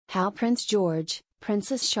How Prince George,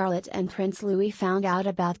 Princess Charlotte and Prince Louis found out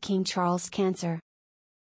about King Charles' cancer.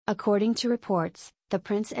 According to reports, the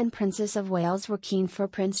Prince and Princess of Wales were keen for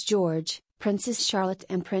Prince George, Princess Charlotte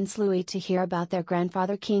and Prince Louis to hear about their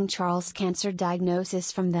grandfather King Charles' cancer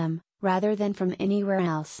diagnosis from them, rather than from anywhere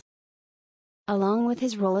else. Along with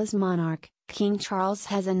his role as monarch, King Charles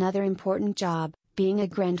has another important job, being a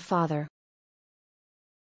grandfather.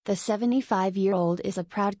 The 75-year-old is a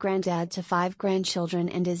proud granddad to 5 grandchildren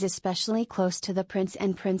and is especially close to the Prince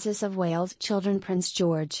and Princess of Wales' children Prince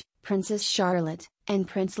George, Princess Charlotte, and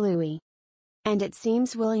Prince Louis. And it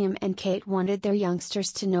seems William and Kate wanted their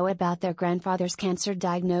youngsters to know about their grandfather's cancer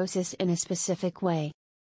diagnosis in a specific way.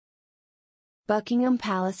 Buckingham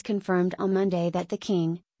Palace confirmed on Monday that the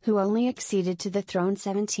King, who only acceded to the throne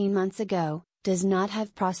 17 months ago, does not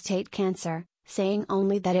have prostate cancer, saying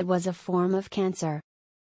only that it was a form of cancer.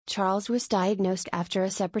 Charles was diagnosed after a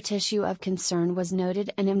separate issue of concern was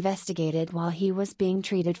noted and investigated while he was being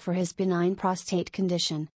treated for his benign prostate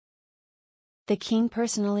condition. The King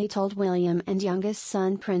personally told William and youngest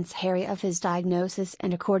son Prince Harry of his diagnosis,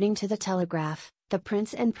 and according to the Telegraph, the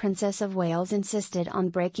Prince and Princess of Wales insisted on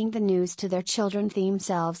breaking the news to their children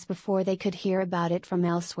themselves before they could hear about it from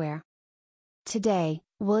elsewhere. Today,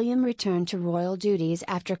 William returned to royal duties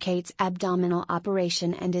after Kate's abdominal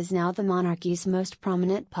operation and is now the monarchy's most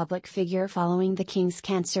prominent public figure following the King's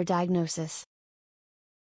cancer diagnosis.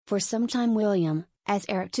 For some time William, as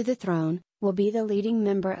heir to the throne, will be the leading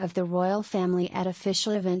member of the royal family at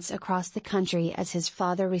official events across the country as his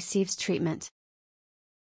father receives treatment.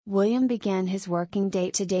 William began his working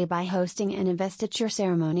day today by hosting an investiture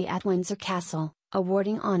ceremony at Windsor Castle,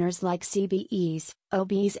 awarding honors like CBEs,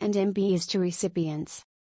 OBEs and MBEs to recipients.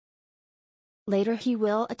 Later he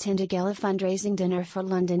will attend a gala fundraising dinner for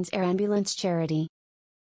London's Air Ambulance charity.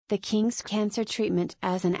 The King's cancer treatment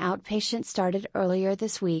as an outpatient started earlier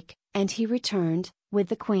this week, and he returned, with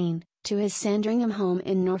the Queen, to his Sandringham home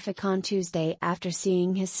in Norfolk on Tuesday after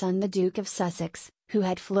seeing his son the Duke of Sussex, who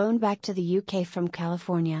had flown back to the UK from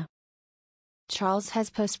California. Charles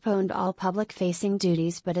has postponed all public-facing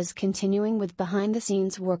duties but is continuing with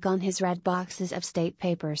behind-the-scenes work on his red boxes of state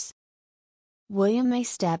papers. William may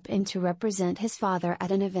step in to represent his father at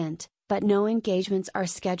an event, but no engagements are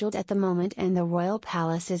scheduled at the moment and the royal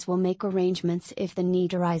palaces will make arrangements if the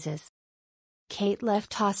need arises. Kate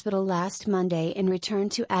left hospital last Monday and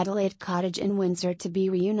returned to Adelaide Cottage in Windsor to be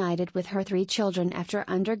reunited with her 3 children after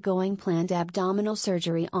undergoing planned abdominal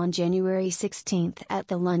surgery on January 16 at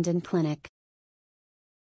the London clinic.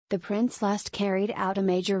 The Prince last carried out a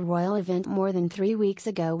major royal event more than 3 weeks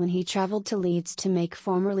ago when he travelled to Leeds to make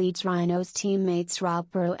former Leeds Rhinos teammates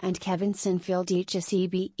Rob Burrow and Kevin Sinfield each a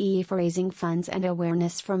CBE for raising funds and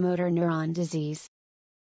awareness for motor neuron disease.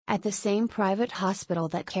 At the same private hospital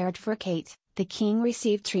that cared for Kate, the King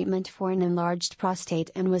received treatment for an enlarged prostate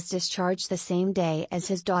and was discharged the same day as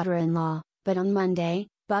his daughter-in-law, but on Monday,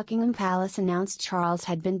 Buckingham Palace announced Charles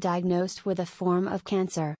had been diagnosed with a form of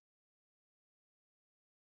cancer.